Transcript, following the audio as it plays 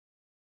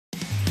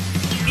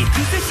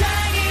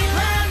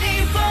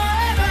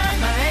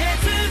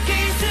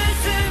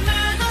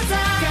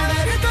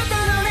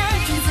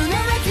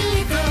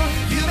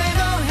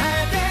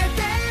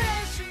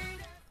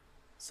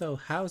So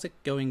how's it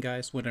going,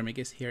 guys?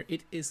 WonderMigis here.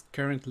 It is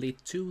currently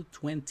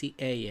 2:20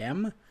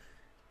 AM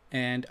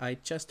and I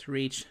just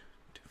reached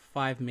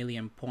 5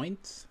 million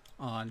points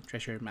on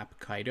treasure map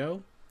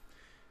Kaido.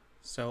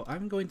 So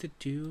I'm going to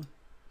do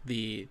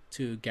the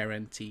 2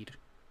 guaranteed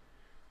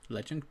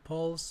legend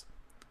polls.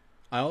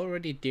 I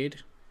already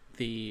did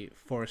the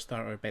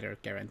 4-star or better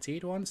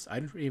guaranteed ones. I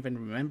don't even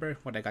remember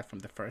what I got from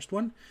the first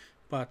one,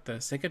 but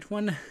the second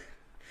one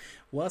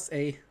was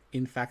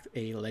in fact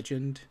a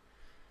legend,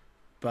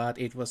 but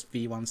it was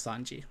V1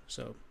 Sanji,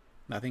 so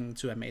nothing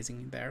too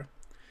amazing there.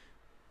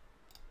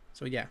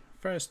 So yeah,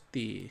 first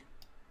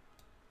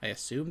I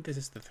assume this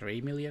is the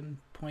 3 million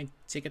point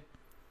ticket.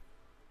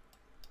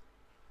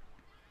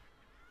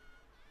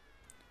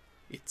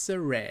 It's a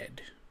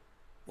red.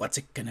 What's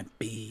it gonna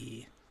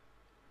be?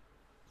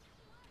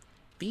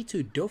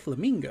 V2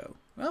 Doflamingo.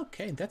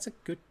 Okay, that's a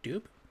good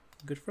dupe.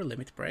 Good for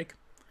limit break.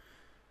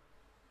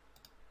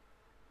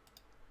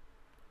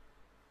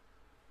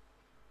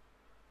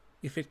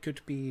 If it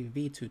could be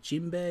V2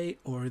 Jinbei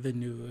or the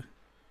new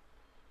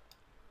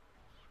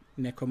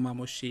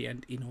Nekomamushi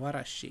and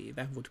Inuarashi,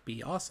 that would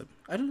be awesome.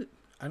 I don't,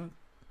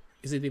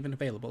 is it even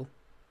available?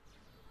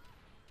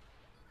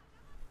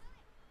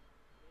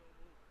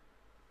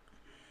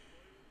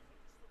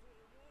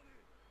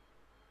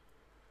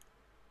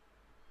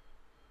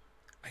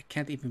 I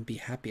can't even be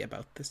happy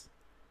about this.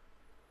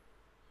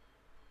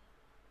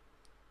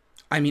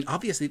 I mean,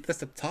 obviously that's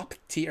the top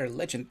tier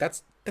legend.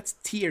 That's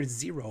tier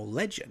 0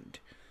 legend.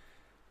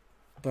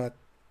 But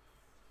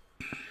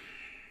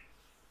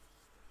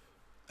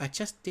I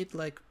just did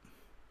like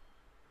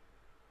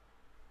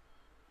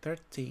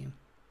 13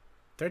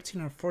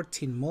 or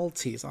 14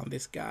 multis on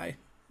this guy.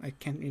 I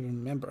can't even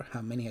remember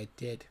how many I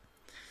did.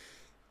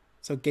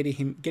 So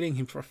getting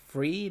him for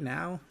free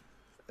now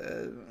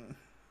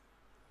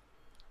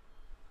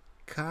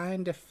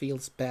kind of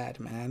feels bad,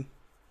 man.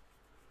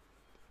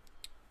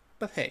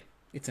 But hey,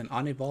 it's an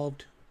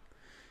unevolved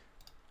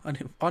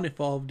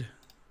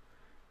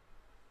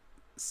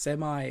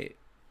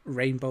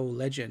semi-rainbow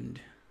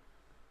legend.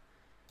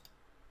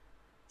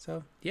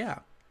 So yeah,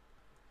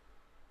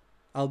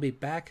 I'll be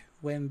back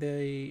when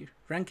the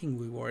ranking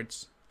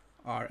rewards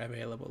are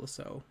available,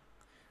 so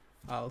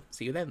I'll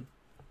see you then.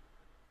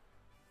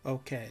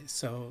 Okay,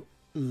 so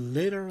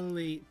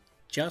literally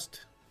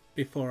just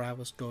before I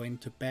was going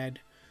to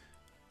bed,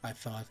 I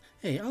thought,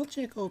 hey, I'll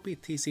check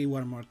Optc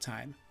one more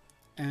time,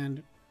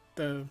 and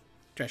the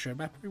treasure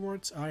map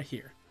rewards are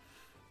here.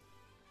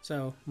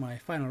 So my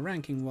final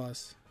ranking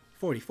was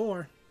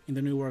 44 in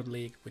the New World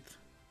League with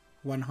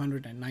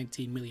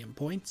 119 million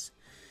points,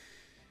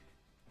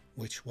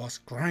 which was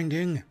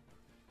grinding.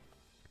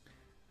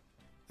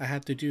 I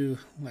had to do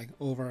like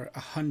over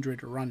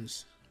 100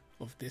 runs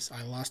of this.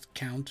 I lost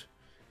count.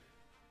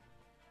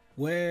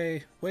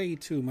 Way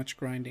too much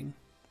grinding.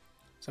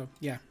 So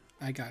yeah,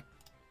 I got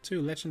 2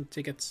 legend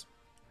tickets.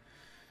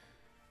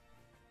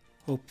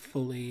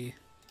 Hopefully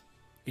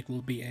it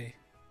will be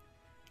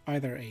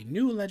either a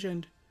new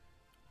legend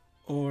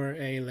or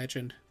a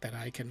legend that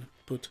I can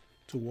put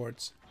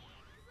towards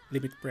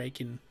limit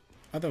break in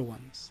other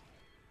ones.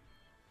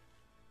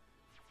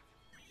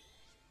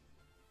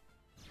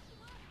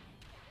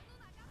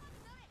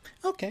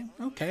 Okay.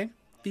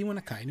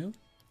 V1 Akainu.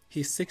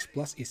 His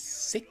 6+ is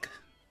sick.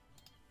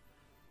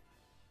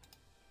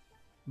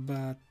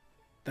 But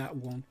that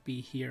won't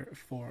be here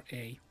for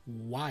a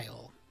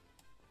while.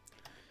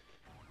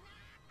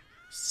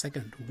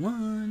 Second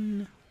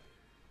one,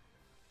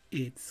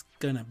 it's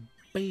gonna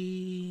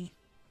be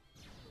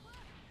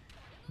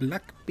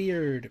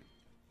Blackbeard.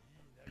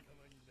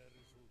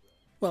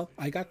 Well,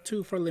 I got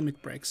 2 for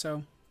limit break,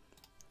 so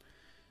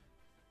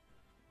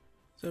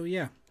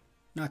yeah,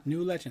 not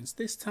new legends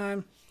this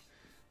time,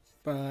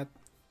 but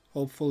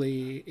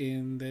hopefully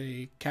in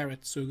the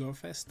Carrot Sugo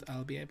Fest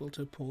I'll be able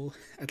to pull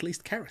at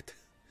least Carrot.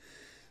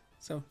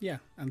 So yeah,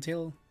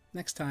 until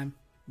next time,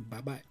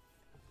 bye bye.